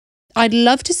I'd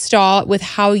love to start with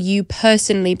how you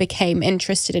personally became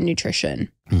interested in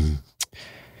nutrition.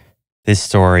 This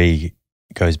story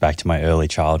goes back to my early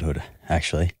childhood,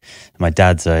 actually. My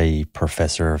dad's a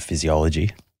professor of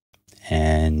physiology,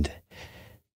 and,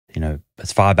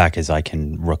 as far back as I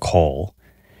can recall,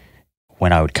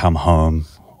 when I would come home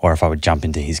or if I would jump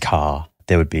into his car,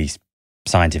 there would be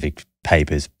scientific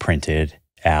papers printed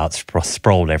out,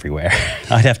 sprawled everywhere.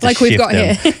 I'd have to like shift we've got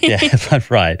them. here. Yeah,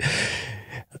 that's right.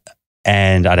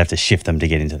 And I'd have to shift them to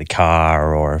get into the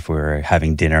car, or if we were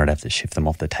having dinner, I'd have to shift them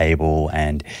off the table.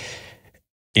 And,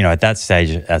 at that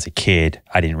stage as a kid,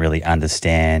 I didn't really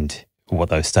understand what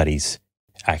those studies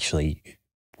actually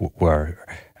were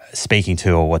speaking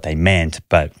to or what they meant.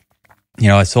 But,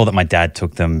 I saw that my dad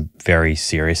took them very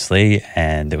seriously,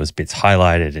 and there was bits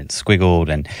highlighted and squiggled,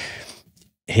 and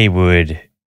he would,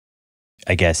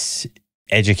 I guess,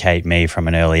 educate me from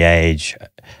an early age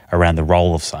around the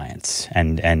role of science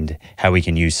and how we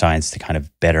can use science to kind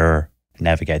of better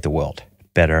navigate the world,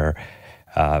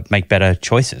 make better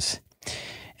choices,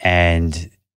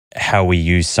 and how we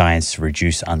use science to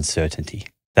reduce uncertainty.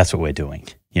 That's what we're doing.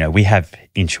 We have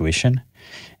intuition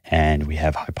and we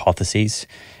have hypotheses,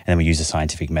 and then we use a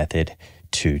scientific method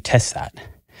to test that.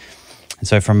 And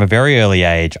so from a very early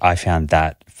age, I found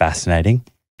that fascinating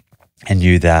and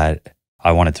knew that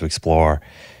I wanted to explore,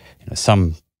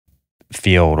 some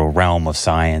field or realm of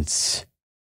science,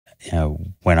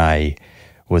 when I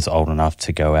was old enough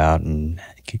to go out and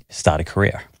start a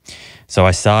career. So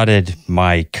I started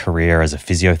my career as a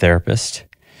physiotherapist.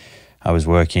 I was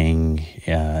working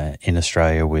in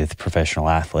Australia with professional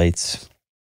athletes,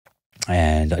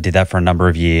 and I did that for a number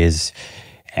of years,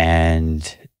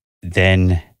 and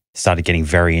then started getting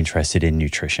very interested in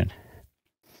nutrition.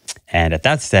 And at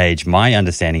that stage, my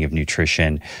understanding of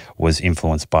nutrition was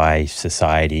influenced by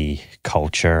society,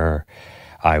 culture.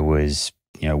 I was,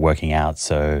 working out,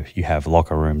 so you have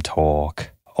locker room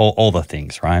talk, all the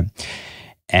things, right?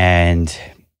 And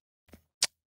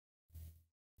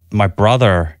my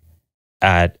brother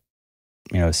at,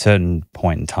 a certain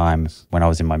point in time when I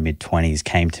was in my mid-20s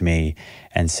came to me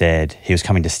and said, he was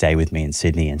coming to stay with me in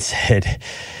Sydney, and said,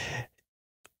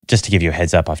 just to give you a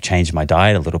heads up, I've changed my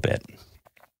diet a little bit.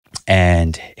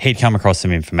 And he'd come across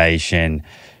some information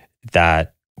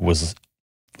that was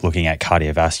looking at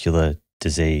cardiovascular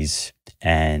disease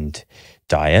and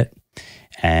diet,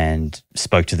 and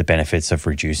spoke to the benefits of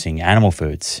reducing animal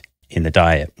foods in the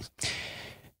diet.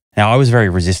 Now, I was very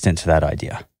resistant to that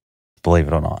idea, believe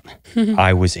it or not.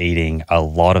 I was eating a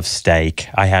lot of steak.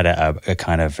 I had a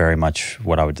kind of very much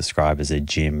what I would describe as a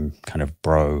gym kind of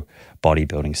bro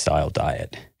bodybuilding style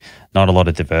diet. Not a lot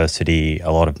of diversity,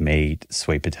 a lot of meat,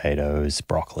 sweet potatoes,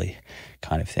 broccoli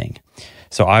kind of thing.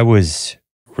 So I was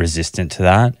resistant to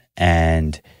that.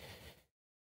 And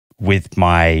with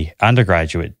my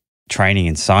undergraduate training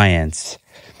in science,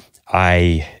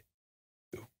 I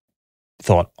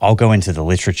thought I'll go into the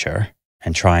literature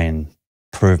and try and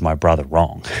prove my brother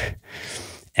wrong.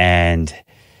 And,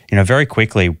 very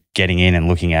quickly getting in and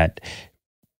looking at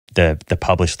the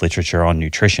published literature on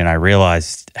nutrition, I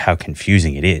realized how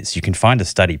confusing it is. You can find a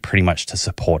study pretty much to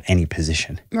support any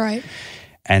position. Right.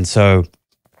 And so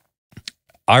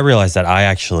I realized that I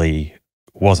actually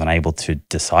wasn't able to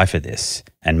decipher this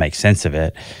and make sense of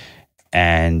it.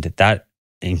 And that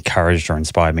encouraged or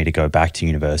inspired me to go back to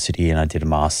university, and I did a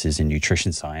master's in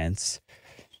nutrition science.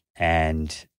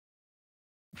 And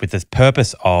with the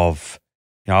purpose of,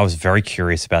 I was very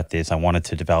curious about this. I wanted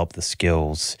to develop the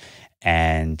skills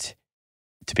and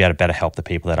to be able to better help the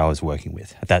people that I was working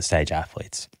with, at that stage,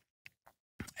 athletes.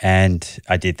 And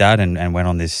I did that and went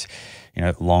on this,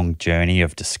 long journey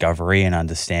of discovery and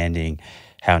understanding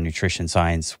how nutrition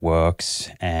science works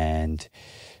and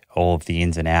all of the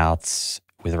ins and outs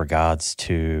with regards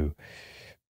to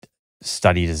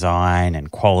study design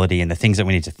and quality and the things that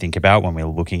we need to think about when we're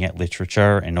looking at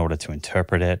literature in order to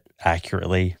interpret it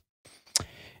accurately.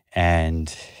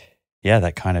 And yeah,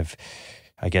 that kind of,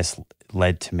 I guess,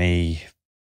 led to me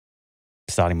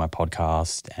starting my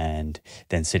podcast and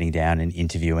then sitting down and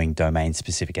interviewing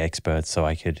domain-specific experts so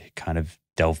I could kind of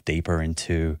delve deeper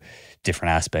into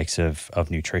different aspects of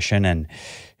nutrition. And,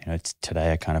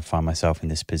 today I kind of find myself in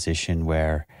this position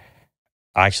where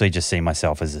I actually just see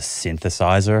myself as a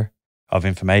synthesizer of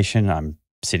information. I'm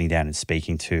sitting down and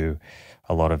speaking to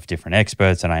a lot of different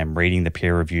experts, and I am reading the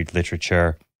peer-reviewed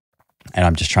literature, and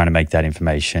I'm just trying to make that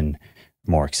information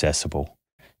more accessible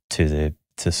to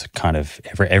kind of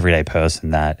everyday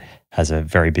person that has a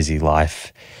very busy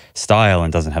lifestyle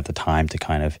and doesn't have the time to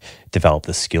kind of develop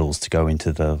the skills to go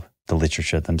into the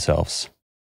literature themselves.